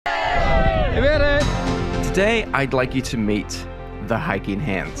Today, I'd like you to meet the Hiking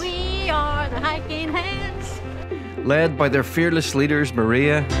Hens. We are the Hiking Hens. Led by their fearless leaders,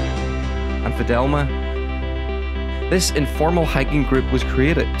 Maria and Fidelma, this informal hiking group was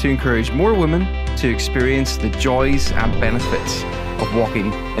created to encourage more women to experience the joys and benefits of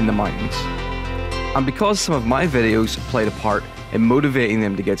walking in the mountains. And because some of my videos played a part in motivating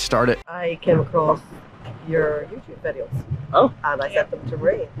them to get started, I came across your YouTube videos. Oh. And I sent them to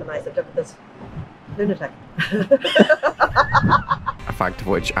Ray, and I said, look at this lunatic. a fact of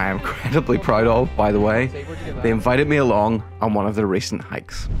which I am incredibly proud of, by the way. They invited me along on one of their recent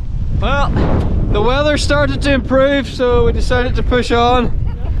hikes. Well, the weather started to improve, so we decided to push on.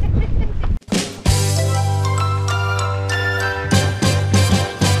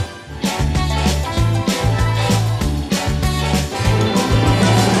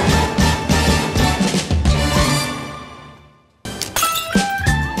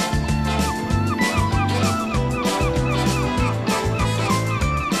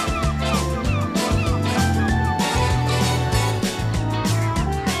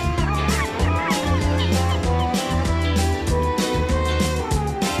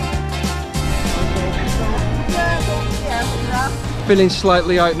 Feeling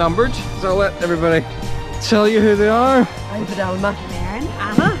slightly outnumbered, so I'll let everybody tell you who they are. I'm Fidelma. Aaron,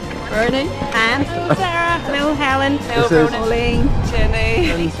 Anna, Bernie, Anne, Sarah, hello Helen, hello This is- Pauline,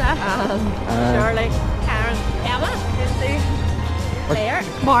 Jenny, Lisa, Charlotte, Karen, Emma, Lindsay, Claire,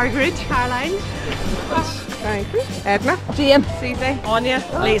 Margaret, Caroline, Frank, Edna, James, Susie, Anya,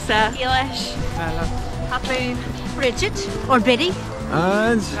 Lisa, Eilish, Kathleen, Bridget, or Biddy,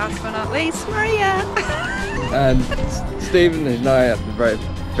 And last but not least, Maria. Stephen is now at the very,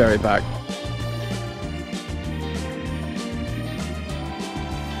 very back.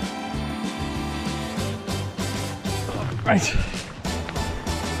 Right.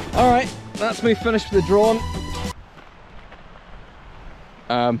 Alright, that's me finished with the drone.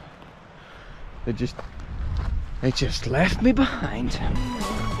 They just left me behind.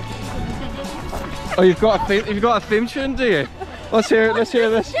 Oh, you've got a theme tune, do you? Let's hear this.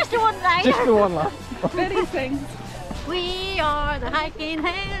 Just the one liner. Just the one last. Betty sings. We are the Hiking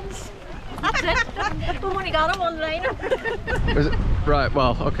Hens. That's it. We've only got a one liner. Is it? Right,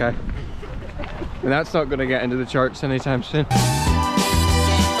 well, okay. And that's not going to get into the charts anytime soon.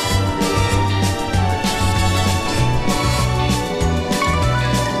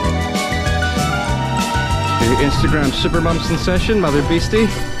 The Instagram Supermum sensation, Mother Beastie.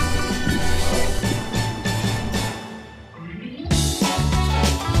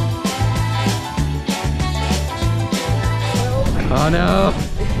 Oh no!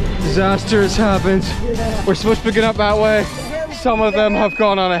 Disaster has happened. We're supposed to be going up that way. Some of them have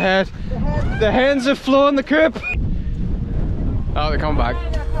gone on ahead. The hens have flown the coop. Oh, they're coming back.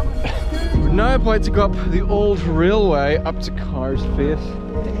 We're now about to go up the old railway up to Carr's Face.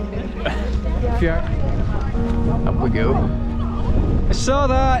 Yeah. Up we go. I saw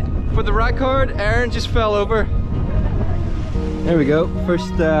that. For the record, Aaron just fell over. There we go.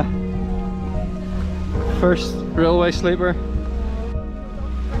 First railway sleeper.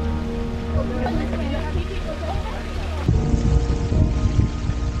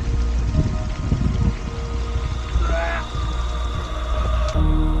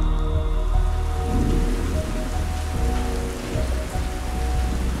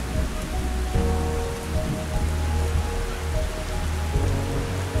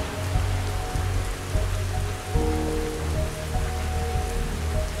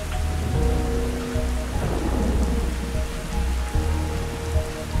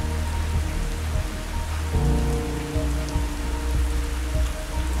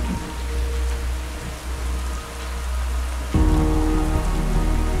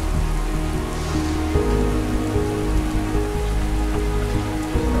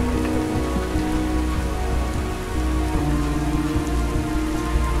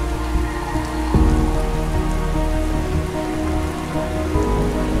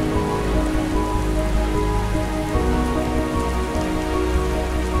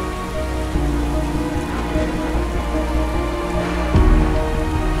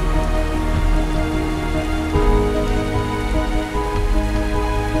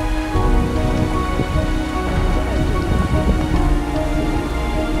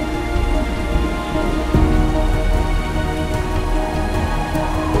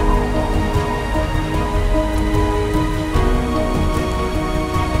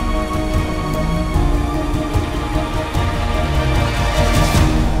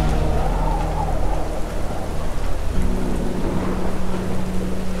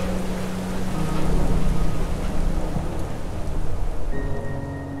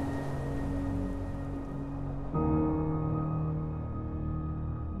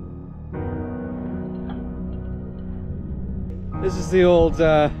 This is the old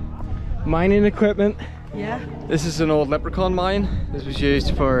mining equipment. Yeah. This is an old leprechaun mine. This was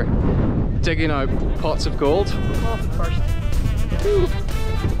used for digging out pots of gold.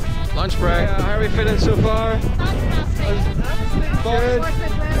 Lunch break. How are we feeling so far? Good.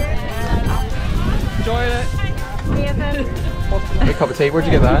 Enjoying it. Hey, cup of tea. Where'd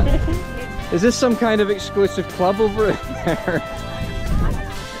you get that? Is this some kind of exclusive club over there?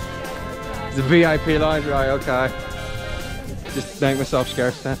 The VIP lounge, right? Okay. Just make myself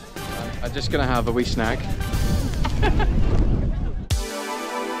scarce then. I'm just gonna have a wee snack.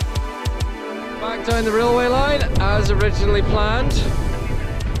 Back down the railway line as originally planned.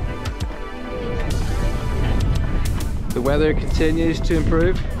 The weather continues to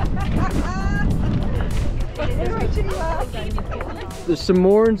improve. There's some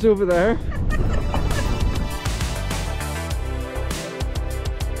Mournes over there.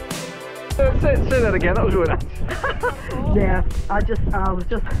 Say that again, that was really nice. Yeah, I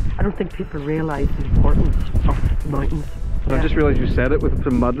don't think people realise the importance of the mountains. I just realised you said it with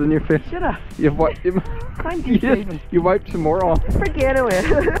some mud in your face. Should I? You've wiped. You wiped some more off. Forget away.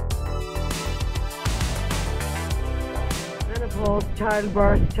 Menopause,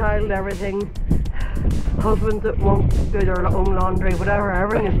 childbirth, child everything. Husbands that won't do their own laundry, whatever,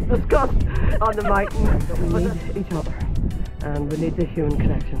 everything is discussed on the mountain. But we need each other, and we need the human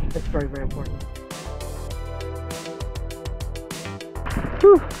connection. It's very, very important.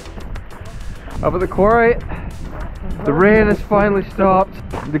 Whew. Up at the quarry, the rain has finally stopped.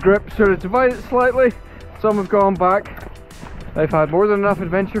 The group sort of divided slightly. Some have gone back. They've had more than enough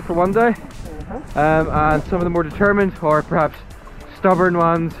adventure for one day. And some of the more determined, or perhaps stubborn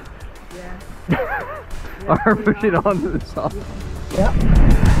ones, are pushing on to the top. Yeah.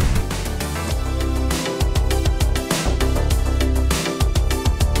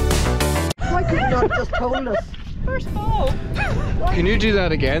 Why could you not have just told us? First of all. Can you do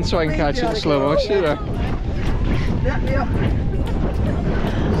that again so I can catch it in slow motion? Yeah.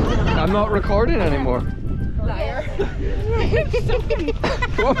 I'm not recording anymore. Liar.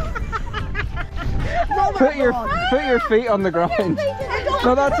 Put your feet on the ground.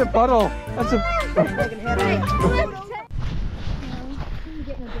 No, that's a puddle. That's a.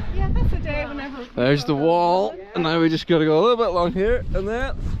 Yeah, that's the day whenever. There's the wall, and now we just gotta go a little bit along here, and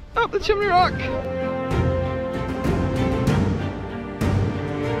then up the Chimney Rock.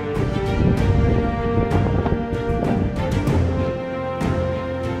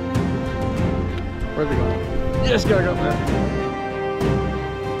 Where's it going? Just gotta go up there.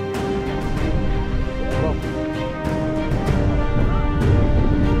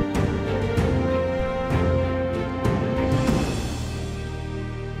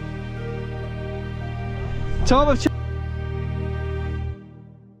 Top of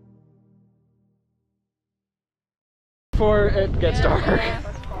before it gets dark.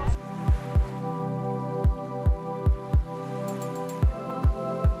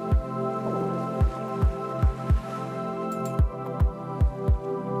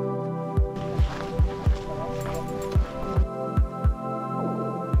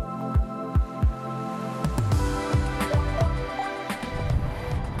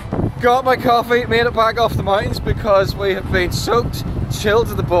 Got my coffee, made it back off the mountains because we have been soaked, chilled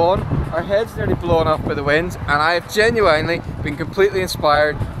to the bone. Our heads nearly blown off by the wind, and I have genuinely been completely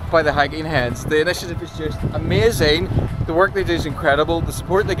inspired by the Hiking Hens. The initiative is just amazing. The work they do is incredible. The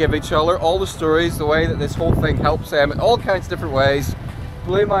support they give each other, all the stories, the way that this whole thing helps them in all kinds of different ways,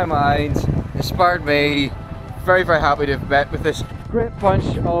 blew my mind, inspired me. Very, very happy to have met with this great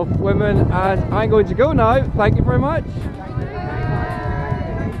bunch of women, and I'm going to go now. Thank you very much.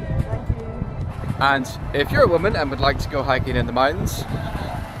 And if you're a woman and would like to go hiking in the mountains,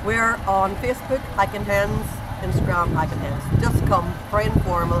 We're on Facebook, Hiking Hens, Instagram, Hiking Hens. Just come, very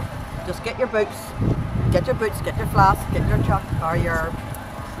informal. Just get your boots, get your flask, get your chuck or your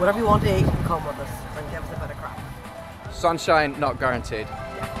whatever you want to eat, and come with us and give us a bit of crack. Sunshine not guaranteed.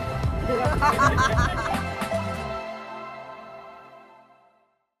 Yeah.